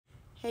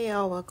Hey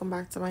y'all, welcome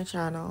back to my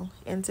channel.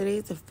 In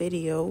today's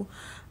video,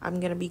 I'm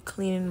gonna be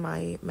cleaning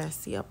my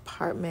messy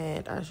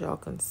apartment. As y'all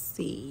can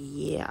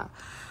see,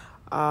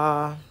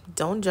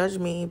 don't judge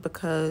me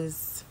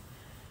because,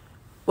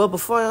 well,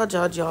 before y'all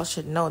judge, y'all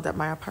should know that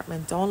my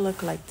apartment don't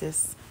look like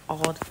this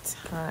all the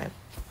time.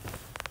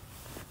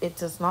 It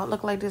does not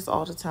look like this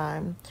all the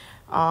time.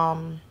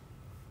 I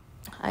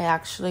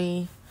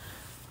actually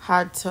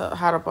had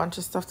a bunch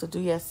of stuff to do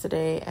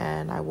yesterday,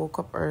 and I woke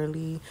up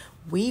early.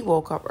 We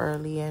woke up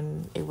early,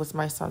 and it was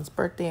my son's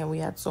birthday, and we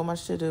had so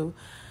much to do,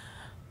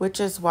 which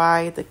is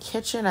why the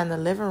kitchen and the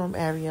living room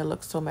area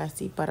looks so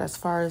messy. But as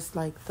far as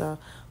like the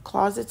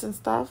closets and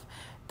stuff,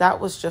 that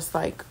was just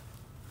like,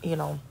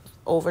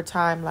 over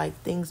time, like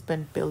things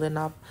been building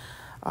up.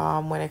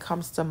 When it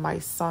comes to my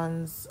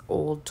son's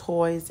old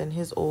toys and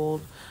his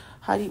old,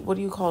 what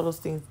do you call those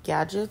things?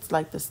 Gadgets,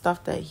 like the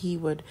stuff that he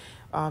would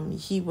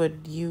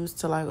use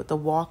to, like, the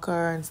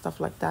walker and stuff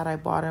like that. I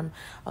bought him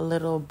a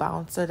little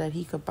bouncer that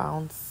he could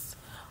bounce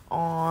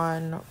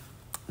on,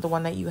 the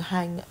one that you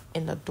hang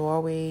in the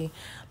doorway,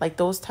 like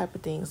those type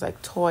of things,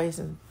 like toys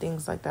and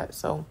things like that.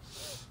 So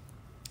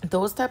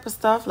those type of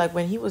stuff, like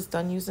when he was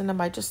done using them,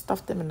 I just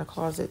stuffed them in the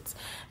closets.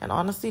 And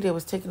honestly, they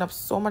was taking up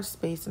so much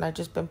space, and I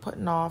just been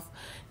putting off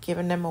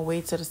giving them away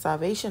to the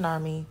Salvation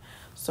Army.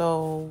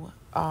 So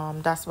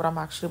that's what I'm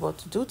actually about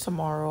to do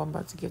tomorrow. I'm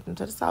about to give them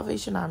to the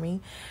Salvation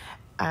Army.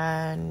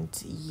 And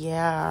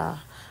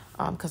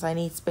because I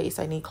need space,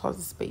 I need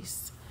closet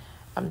space.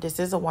 This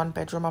is a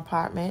 1-bedroom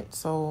apartment,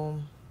 so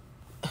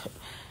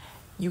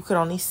you could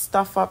only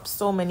stuff up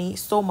so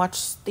much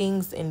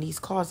things in these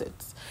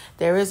closets.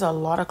 There is a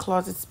lot of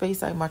closet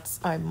space, I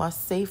must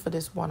say, for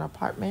this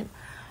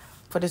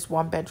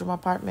 1-bedroom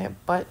apartment,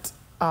 but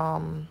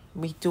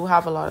we do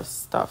have a lot of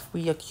stuff.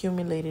 We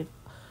accumulated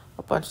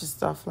a bunch of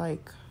stuff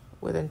like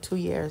within 2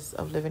 years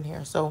of living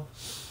here. So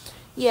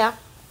yeah,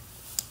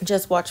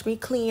 just watch me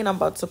clean. I'm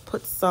about to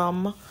put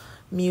some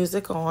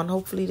music on.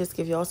 Hopefully this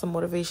gives y'all some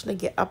motivation to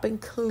get up and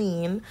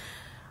clean.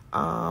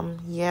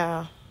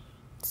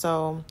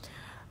 So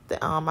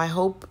I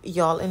hope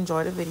y'all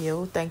enjoyed the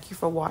video. Thank you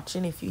for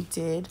watching. If you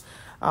did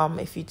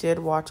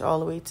watch all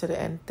the way to the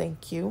end,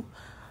 thank you.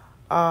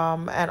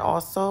 And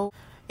also,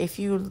 if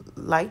you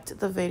liked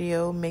the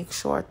video, make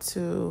sure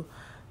to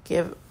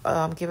give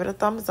it a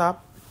thumbs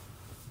up,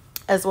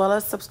 as well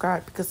as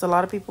subscribe, because a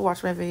lot of people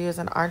watch my videos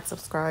and aren't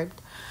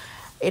subscribed.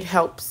 It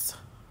helps,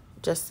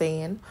 just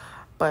saying.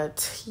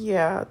 But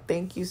yeah,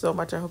 thank you so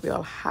much. I hope you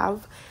all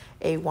have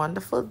a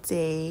wonderful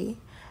day,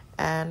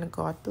 and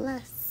God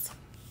bless.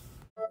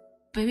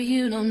 Baby,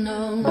 you don't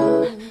know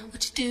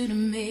what you do to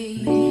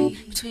me.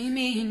 Between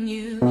me and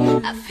you,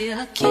 I feel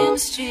like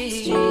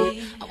chemistry.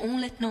 I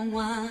won't let no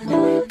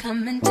one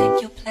come and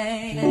take your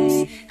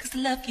place, 'cause the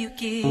love you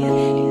give,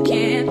 it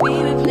can't be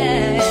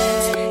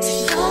replaced.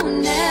 There's no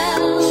one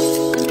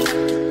else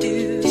can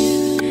do what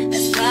you do.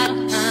 That's why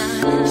I'm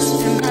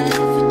spend my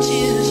life with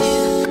you.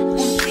 I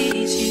wanna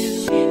please you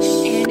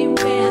any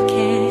way I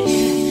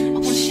can. I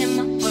wanna share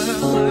my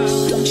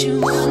world, don't you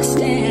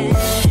understand?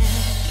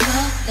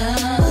 Your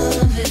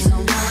love is a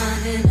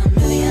 1 in a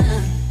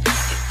million.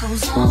 It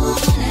goes on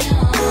and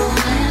on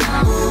and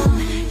on.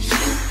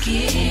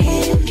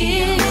 You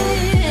give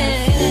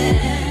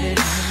it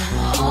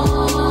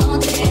all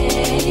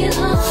day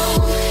long.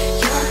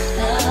 Your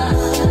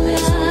love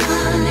is a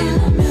 1 in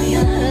a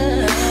million.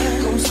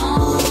 It goes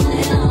on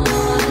and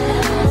on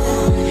and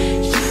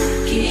on.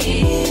 You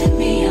give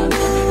me a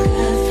really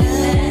good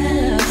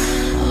feeling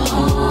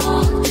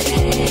all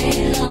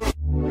day long.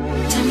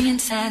 Turn me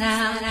inside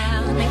out.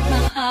 Make my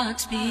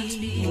heart beat.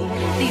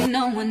 Leave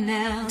no one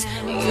else.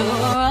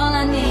 You're all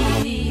I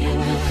need.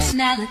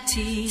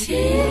 Personality,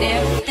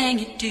 everything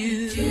you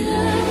do.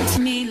 It's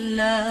me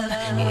love,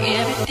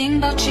 everything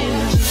about you.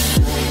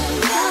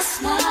 Your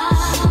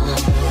smile,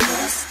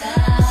 your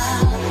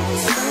style,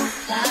 so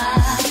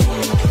fly.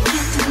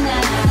 Can't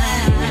deny.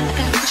 I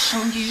got a crush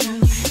on you,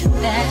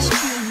 that's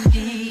true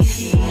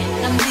indeed.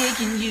 I'm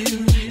digging you,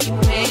 you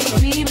make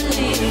me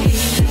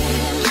believe.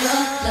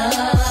 Your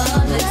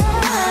love is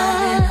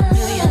 1 in a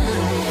million.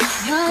 It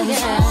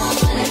goes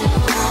on and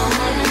on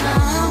and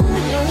on.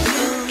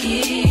 You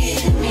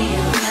give me a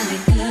really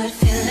good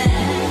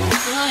feeling.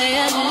 Oh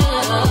yeah,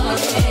 all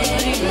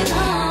day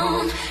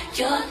long.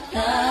 Your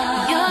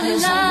love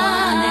is a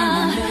 1 in a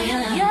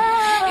million. It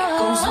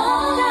goes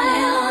on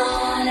and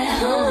on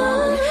and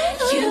on.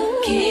 You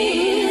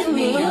give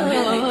me a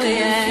really good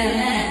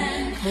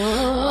feeling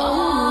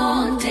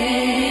all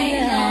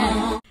day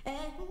long.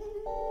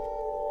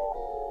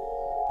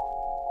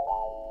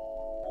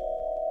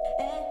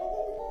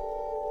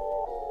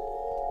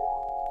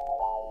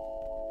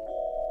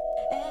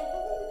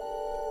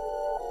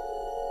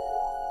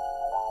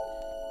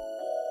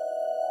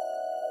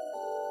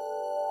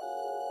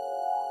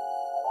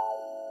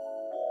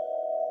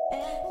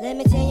 Let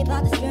me tell you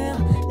about this girl,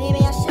 maybe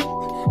I should.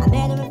 I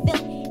met her in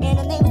Philly, and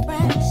her name was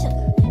Brian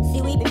Sugar.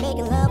 See, we been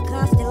making love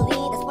constantly,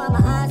 that's why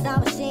my eyes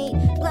are a shade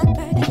blood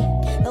burgundy.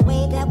 The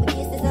way that we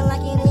kiss isn't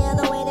like any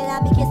other way that I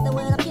be kissing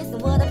when I'm kissing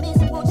what I miss.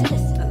 Won't you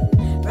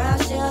listen? Brown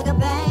sugar,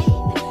 baby.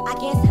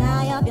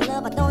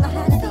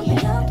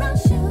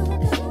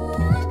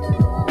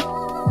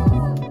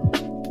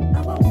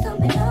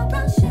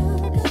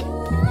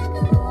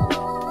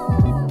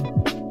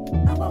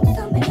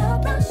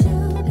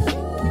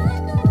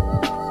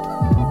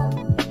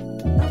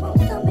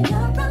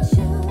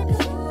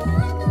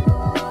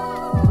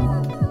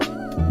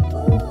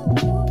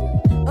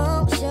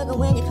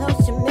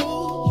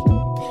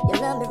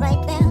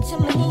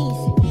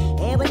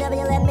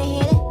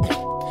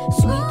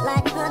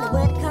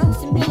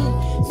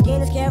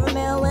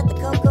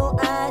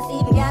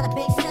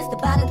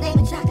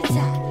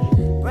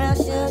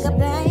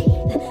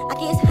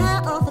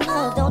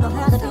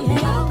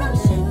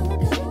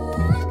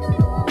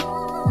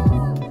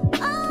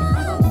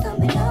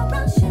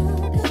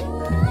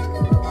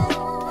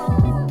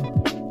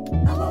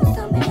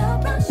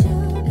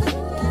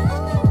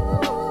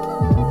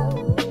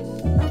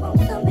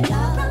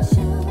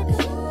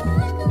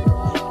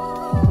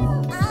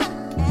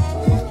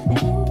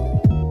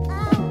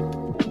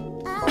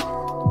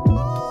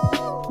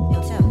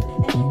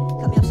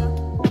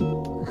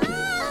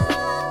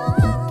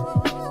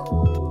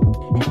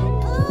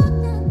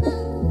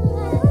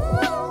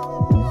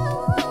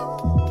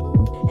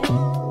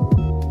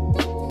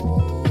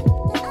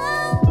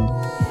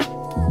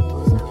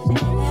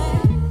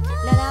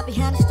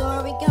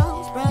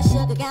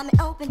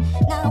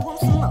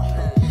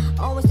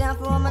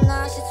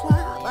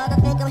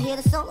 hear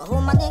the solo,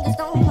 who my niggas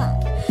don't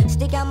mind.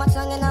 Stick out my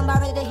tongue and I'm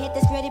about ready to hit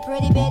this pretty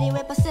bitty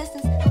with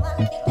persistence.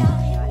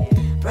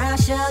 Brown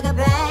sugar,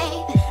 babe.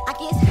 I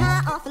get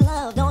high off of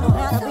love, don't know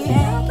how to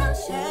behave. Brown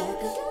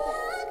sugar.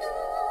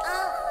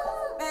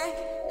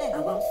 I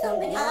want some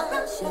of your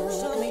brown sugar.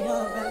 Show me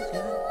your brown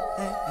sugar.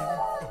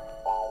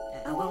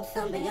 I want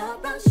some of your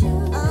brown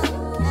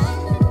sugar.